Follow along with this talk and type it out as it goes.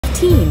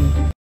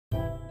15.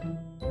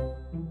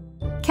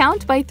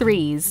 Count by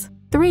threes.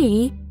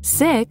 3,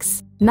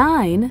 6,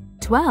 9,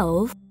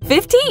 12,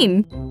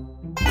 15.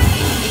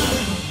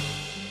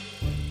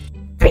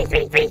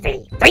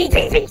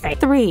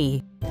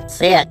 3.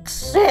 6,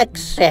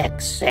 6,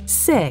 6, 6.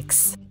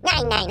 6.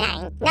 9,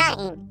 9,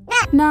 9,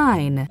 9,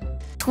 9.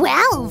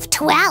 12,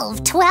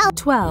 12, 12.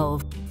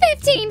 12.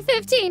 15,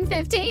 15,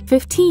 15.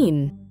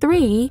 15.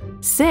 3,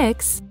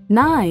 6,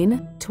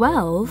 9,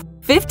 12,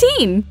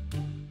 15.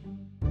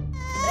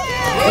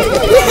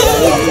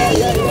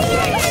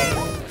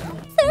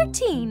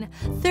 13,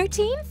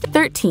 13.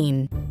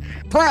 13.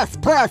 Plus.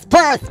 Plus.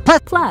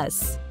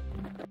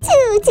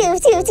 2, 2,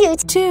 2, 2.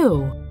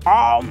 2.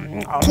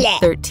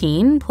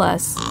 13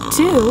 plus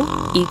 2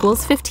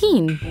 equals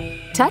 15.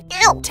 Touch.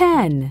 Ow.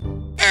 10.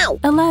 Ow.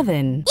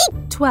 11.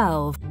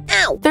 12.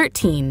 Ow.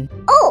 13.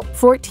 Oh.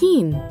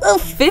 14.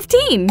 Oof.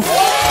 15.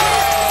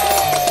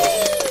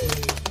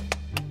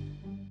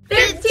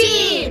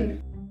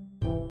 15.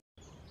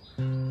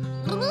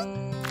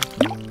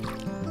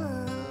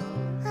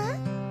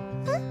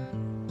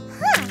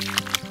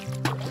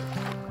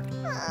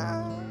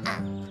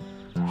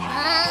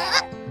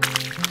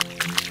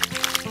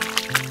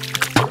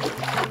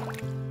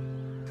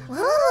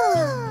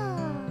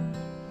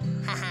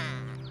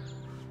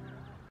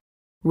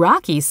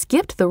 Rocky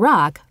skipped the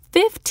rock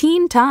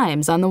 15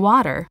 times on the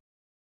water.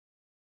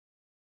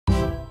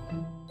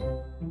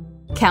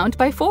 Count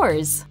by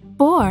fours.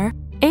 4,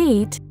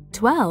 8,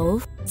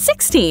 12,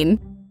 16.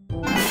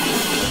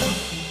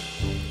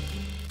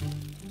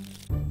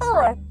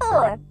 4,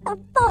 4,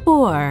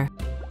 4.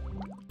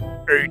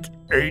 8,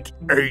 8,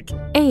 8.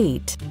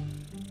 8.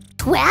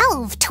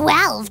 12,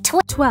 12,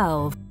 12.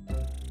 12.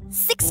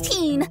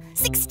 16,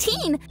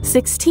 16.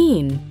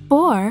 16.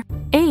 4,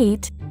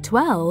 8,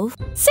 12,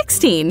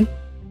 16.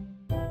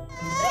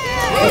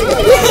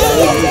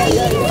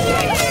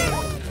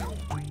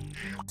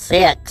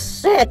 6,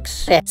 6,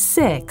 6.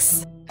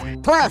 6.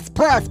 Plus.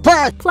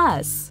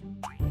 Plus.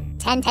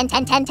 10, 10,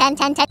 10, 10, 10,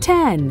 10, 10.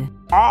 10.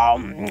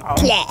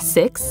 Plus.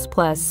 6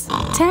 plus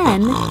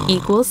 10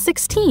 equals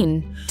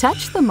 16.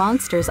 Touch the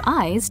monster's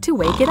eyes to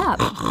wake it up.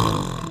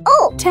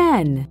 Oh.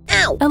 10.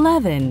 Ow.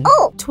 11.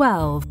 Oh.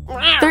 12.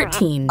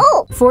 13.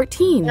 Oh.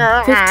 14.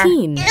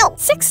 15. Ow.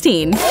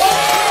 16.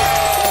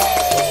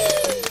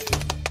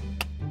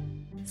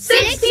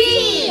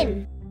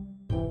 16.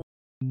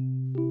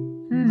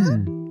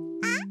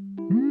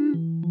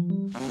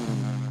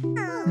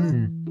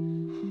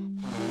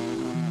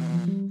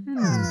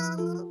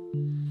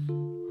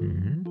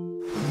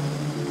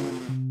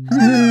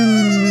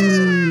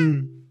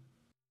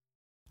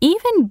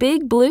 Even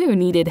Big Blue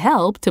needed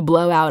help to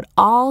blow out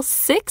all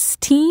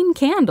 16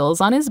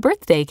 candles on his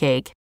birthday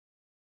cake.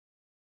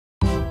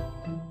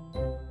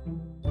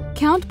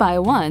 Count by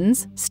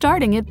ones,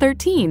 starting at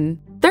 13.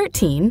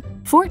 13,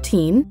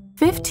 14,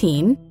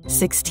 15,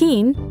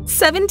 16,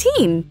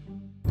 17.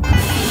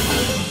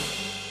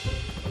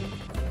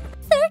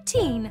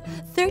 13,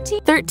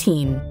 13.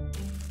 13.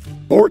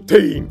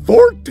 14,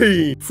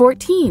 14.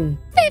 14.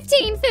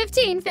 15,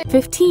 15,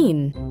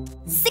 15.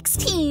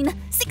 16,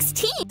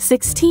 16.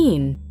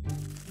 16.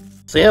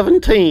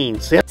 17,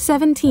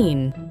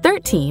 17.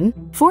 13.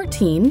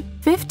 14.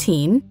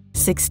 15.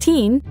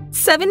 16.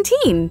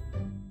 17.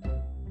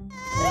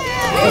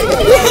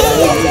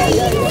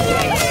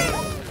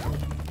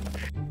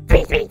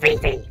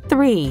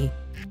 3.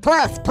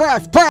 Plus.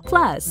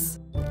 Plus.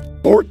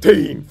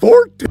 14,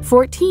 14.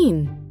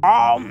 14.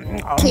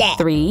 Plus.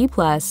 3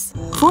 plus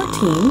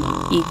 14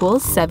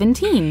 equals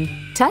 17.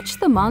 Touch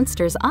the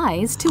monster's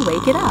eyes to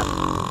wake it up.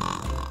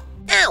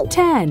 Ow.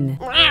 10.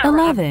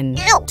 11.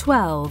 Ow.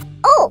 12.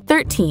 Oh.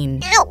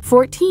 13. Ow.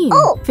 14.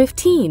 Oh.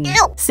 15.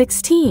 Ow.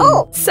 16.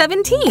 Oh.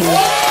 17.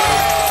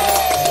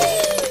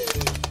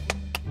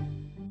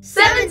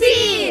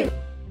 17.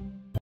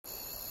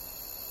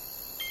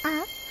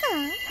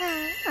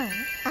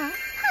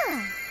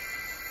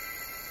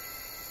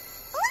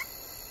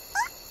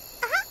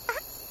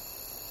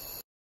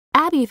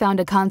 Abby found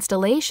a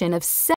constellation of